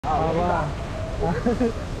बाबा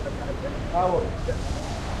हाँ वो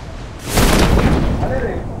अरे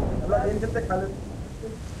रे अल्लाह दिन कितने खा ले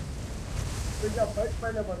तो क्या फाइट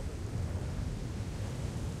पहले पड़ता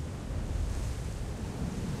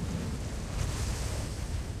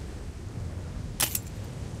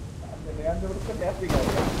हमने नया जोड़ को कैसे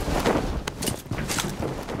किया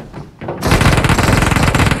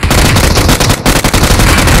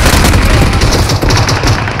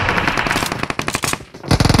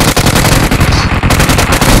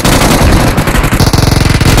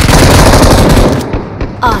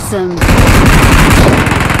Awesome.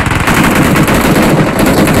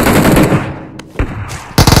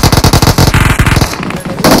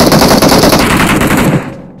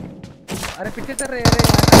 अरे पीछे चल रहे अरे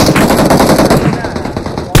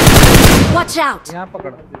Watch out. यहाँ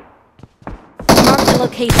पकड़ Mark the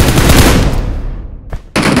location.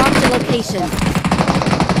 Mark the location.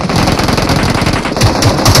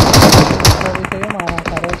 अभी तो ये मारा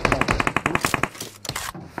सारे उसका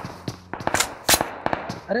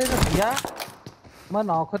अरे भैया मैं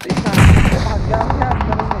नौक होती भाग गया क्या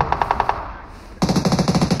अंदर में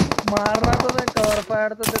मार रहा तो मैं कवर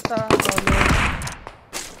फायर तो देता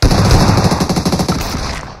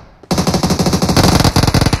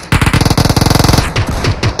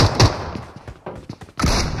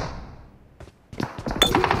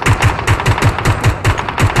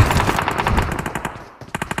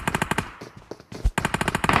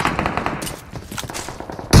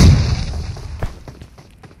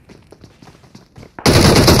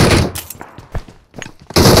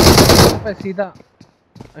सीधा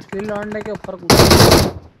असली लौंडे के ऊपर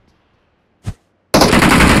कूदा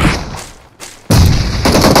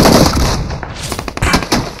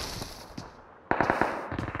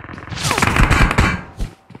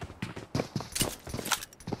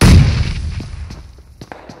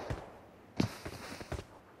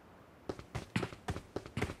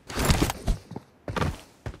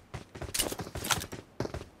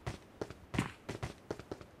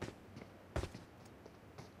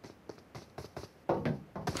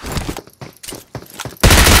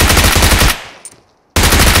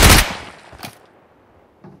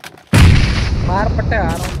मार पट्टे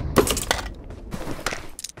आ रहा हूँ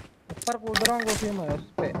ऊपर कूद रहा हूँ गोफी में उस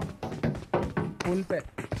पे पुल पे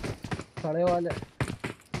खड़े वाले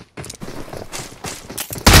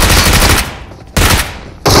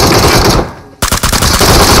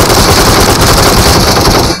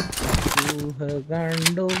तू है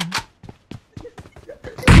गांडो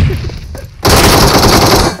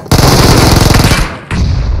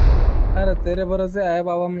अरे तेरे भरोसे आए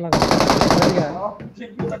बाबा हम लगा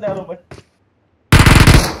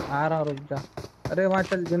आ रहा रुक जा अरे वहाँ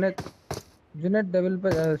चल जुनेद जुनेद डेविल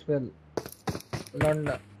पे जा इस पे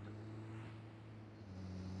लौंडा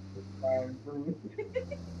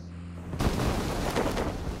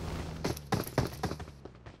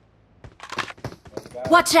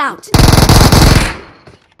Watch out.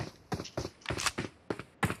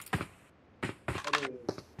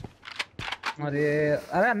 अरे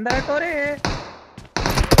अरे अंदर हटो रे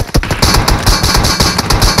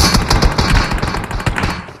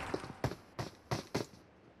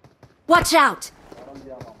Watch out.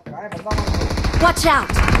 Watch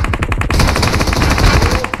out.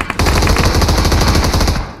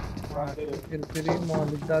 फिर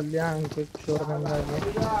मौलिक डाल दिया हमको शोर गंगा में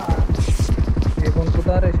ये कौन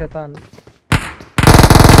खुदा रे शैतान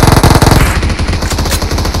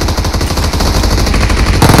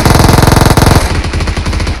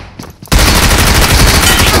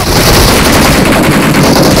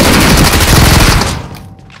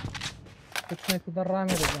कुछ नहीं सुधर रहा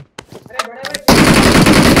मेरे को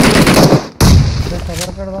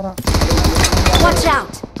सबर कर जरा Watch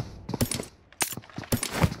out.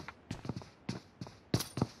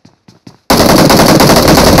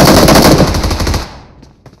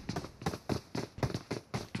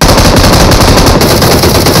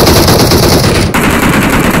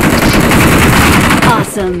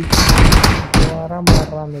 Awesome. दोबारा मार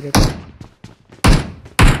रहा मेरे को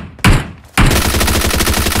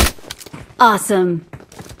Awesome.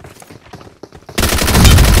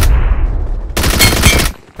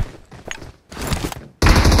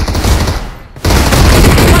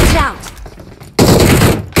 Watch out.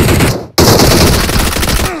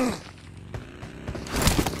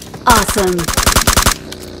 Awesome.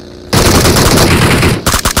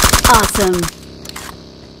 Awesome.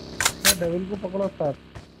 Devil को पकड़ो साथ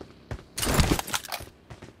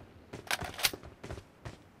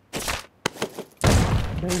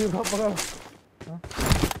डेविल को पकड़ो हाँ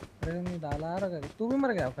अरे नहीं डाला आ रहा तू भी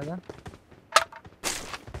मर गया फैजा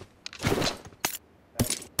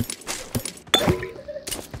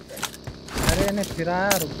मैंने फिराया,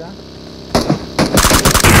 रुक जा।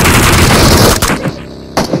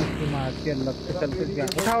 मार के लग के चल कुछ गया।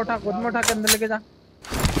 उठा उठा, खुद में उठा के अंदर लेके जा,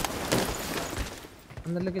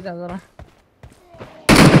 अंदर लेके जा जरा।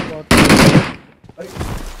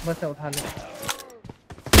 बस उठा ले।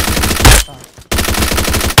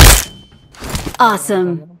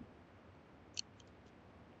 Awesome.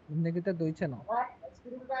 जिंदगी तो 2 ना।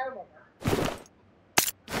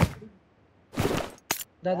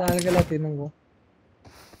 जा डाल के ला तीनों को।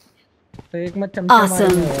 तो एक में चमचा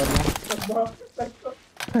Awesome. मारेंगे।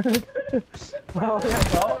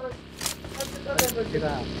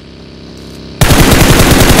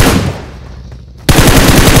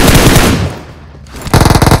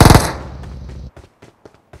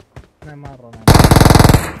 मैं मार रहा हूँ।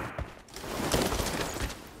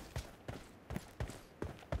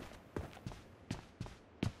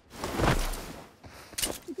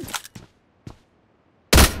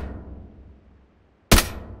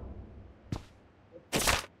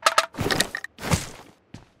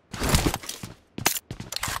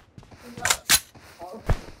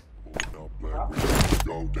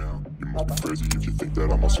 Go down. You must be crazy if you think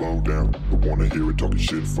that I'ma slow down. Don't wanna hear it talking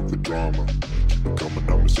shit, fuck the drama. Keep it coming,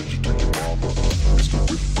 I'ma send you to your mama. Mr.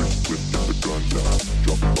 Whip, whip, whip, get the guns out.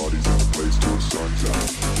 Dropping bodies in the place till the sun's out.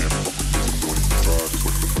 Can't fuck with this, I'm going to try. Cause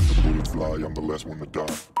when the bullets fly, I'm the last one to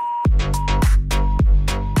die.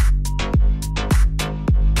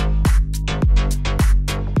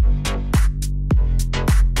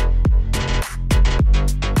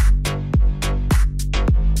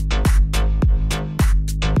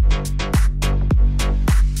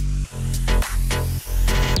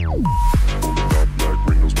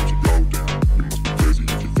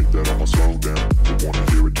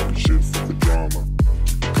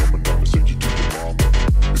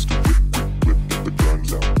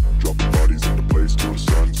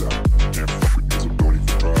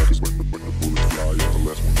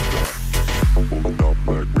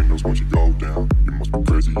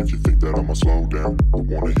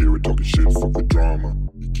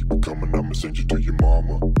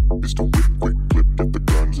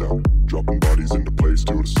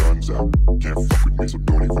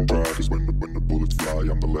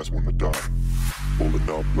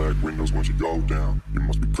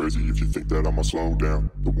 Slow down,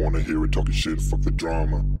 don't wanna hear it talking shit, fuck the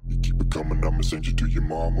drama. You keep it coming, I'ma send you to your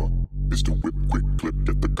mama. Mr. Whip, quick clip,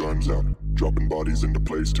 get the guns out. Dropping bodies into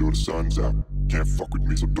place till the sun's out. Can't fuck with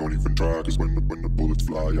me, so don't even try. Cause when the bullets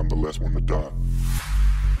fly, I'm the last one to die.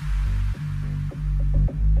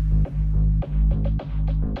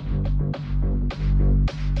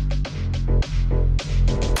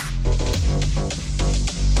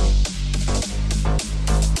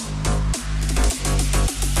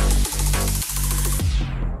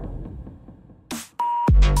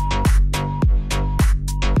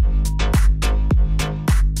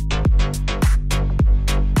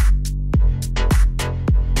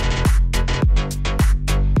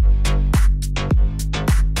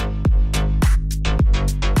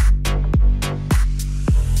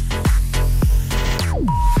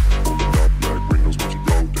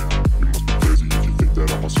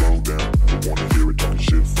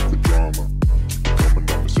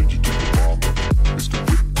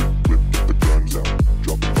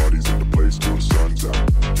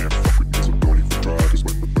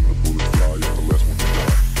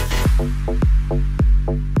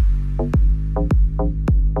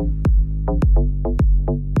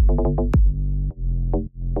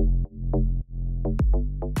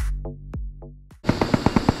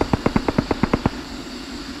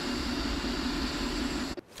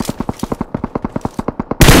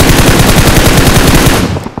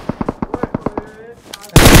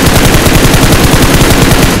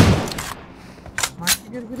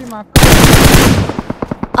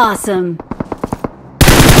 Awesome.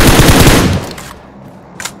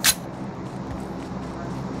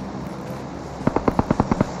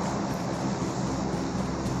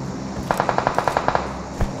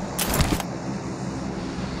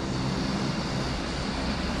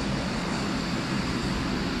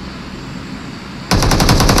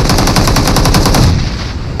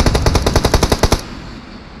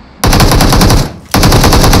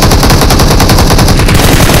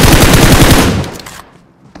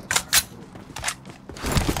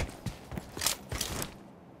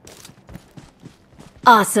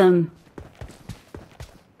 Awesome.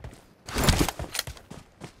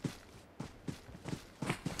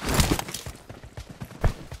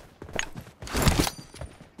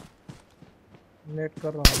 Late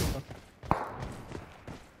कर रहा हूँ।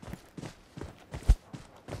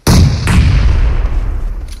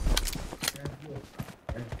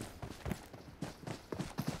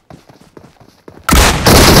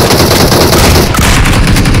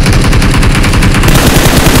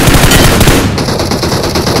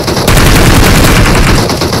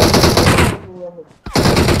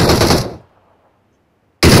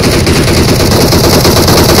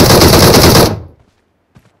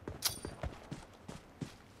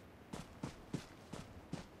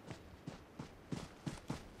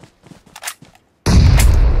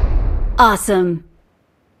 Awesome.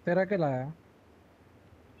 तेरा क्या लाया?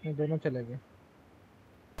 ये दोनों चले गए।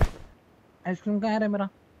 आइसक्रीम कहाँ है रे मेरा?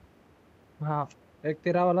 हाँ, एक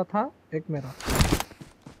तेरा वाला था, एक मेरा।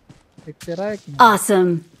 एक तेरा, एक मेरा।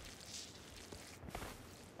 Awesome.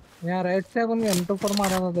 यहाँ राइट से कौन M24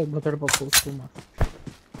 मारा था तो भचड़ पप्पू उसको मार।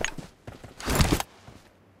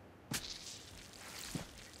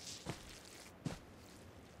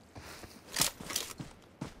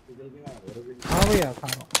 हाँ भैया खा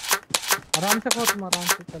रहा हूँ। आराम से खाओ तुम, आराम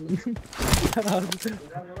से चल।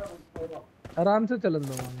 आराम से चलन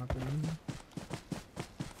दो मामा तुम।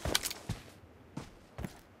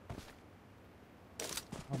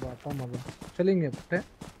 अब आता मजा, चलेंगे पुट्टे।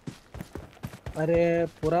 अरे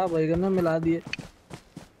पूरा बैगन में मिला दिए।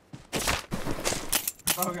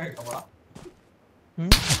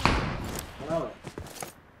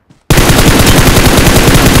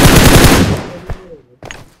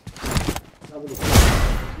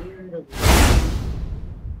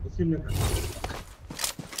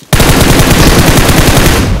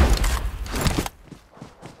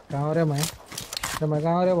 कहाँ हो रहे मैं? तो मैं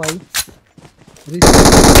कहाँ हो रहे भाई?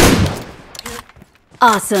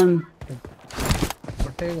 Awesome.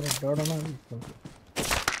 बट्टे दौड़ना इसको।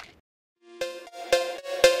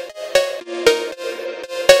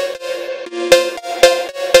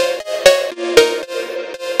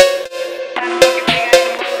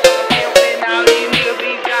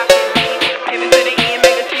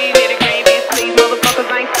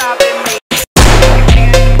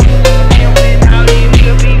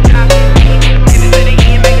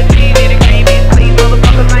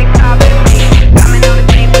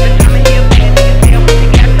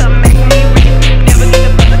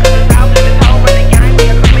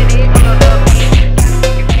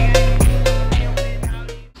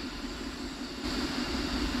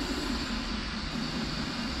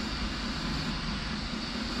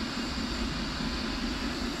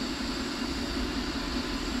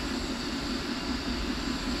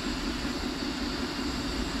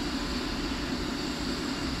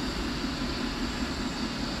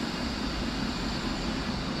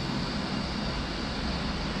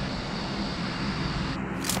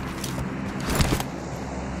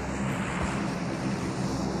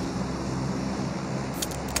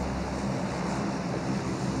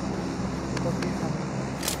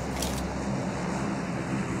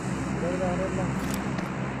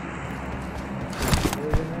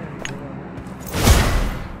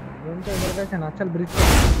 चल ब्रिज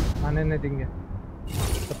पे आने नहीं देंगे,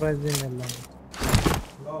 सरप्राइज देंगे अल्लाह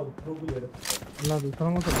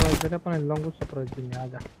दूसरों को सरप्राइज दे रहे अपन इन लोगों को सरप्राइज देंगे।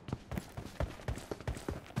 आजा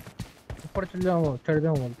ऊपर चल जाओ, चढ़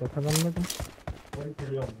जाओ बोलते सदन में तुम।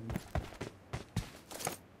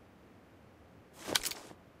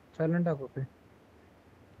 साइलेंट आ पे।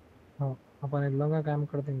 हाँ अपन इन लोगों का काम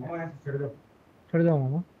कर देंगे। चढ़ जाओ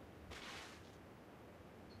मामा।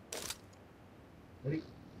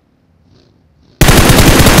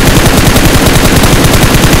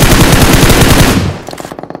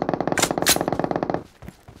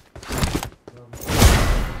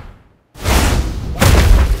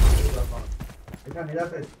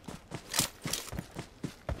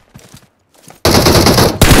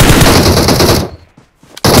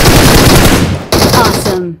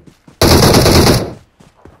 Awesome.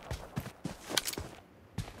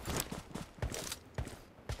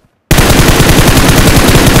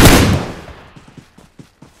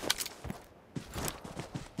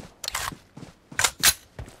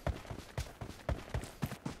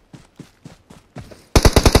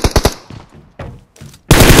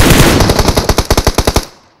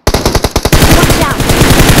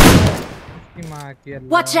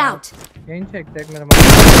 Watch out! यहीं से एक मेरा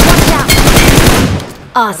Watch out!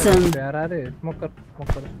 Awesome. प्यार आ रहे स्मोकर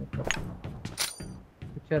स्मोकर स्मोकर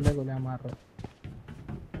पीछे अलग गोलियां मार रहा।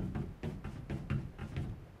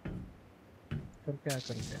 फिर क्या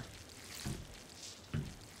कर दिया,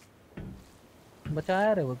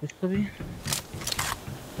 बचाया रे वो किसको भी।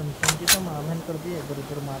 संतन की तो मारन कर दिया इधर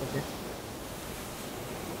उधर मार के।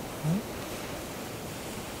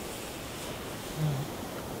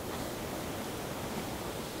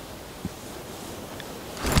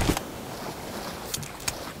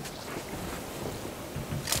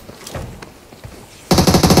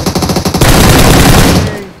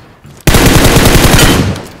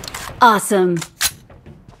 Awesome.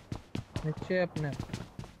 नीचे अपने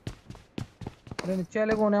अरे नीचे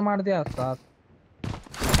वाले को उन्हें मार दिया साथ,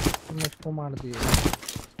 तुमने इसको मार दिए।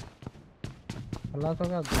 अल्लाह तो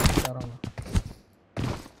क्या बता रहा हूँ।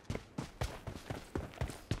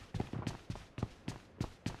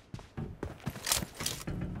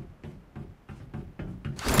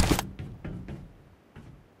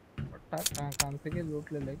 जैसे कि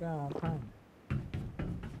लूट ले लेगा था।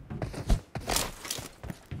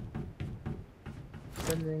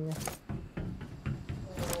 चल जाएंगे।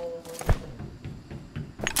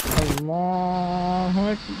 अल्लाहु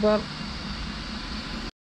अकबर।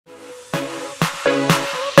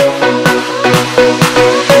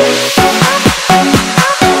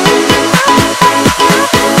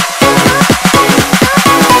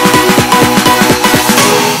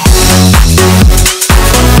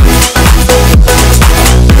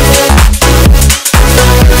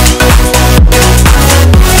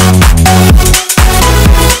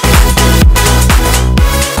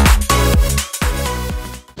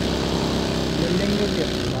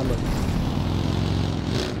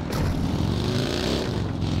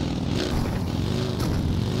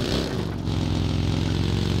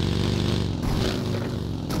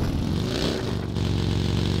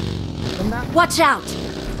 Watch out!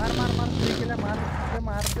 मार मार मार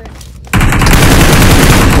मार दे।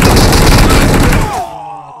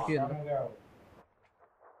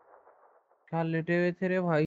 क्या लेटे हुए थे रे भाई।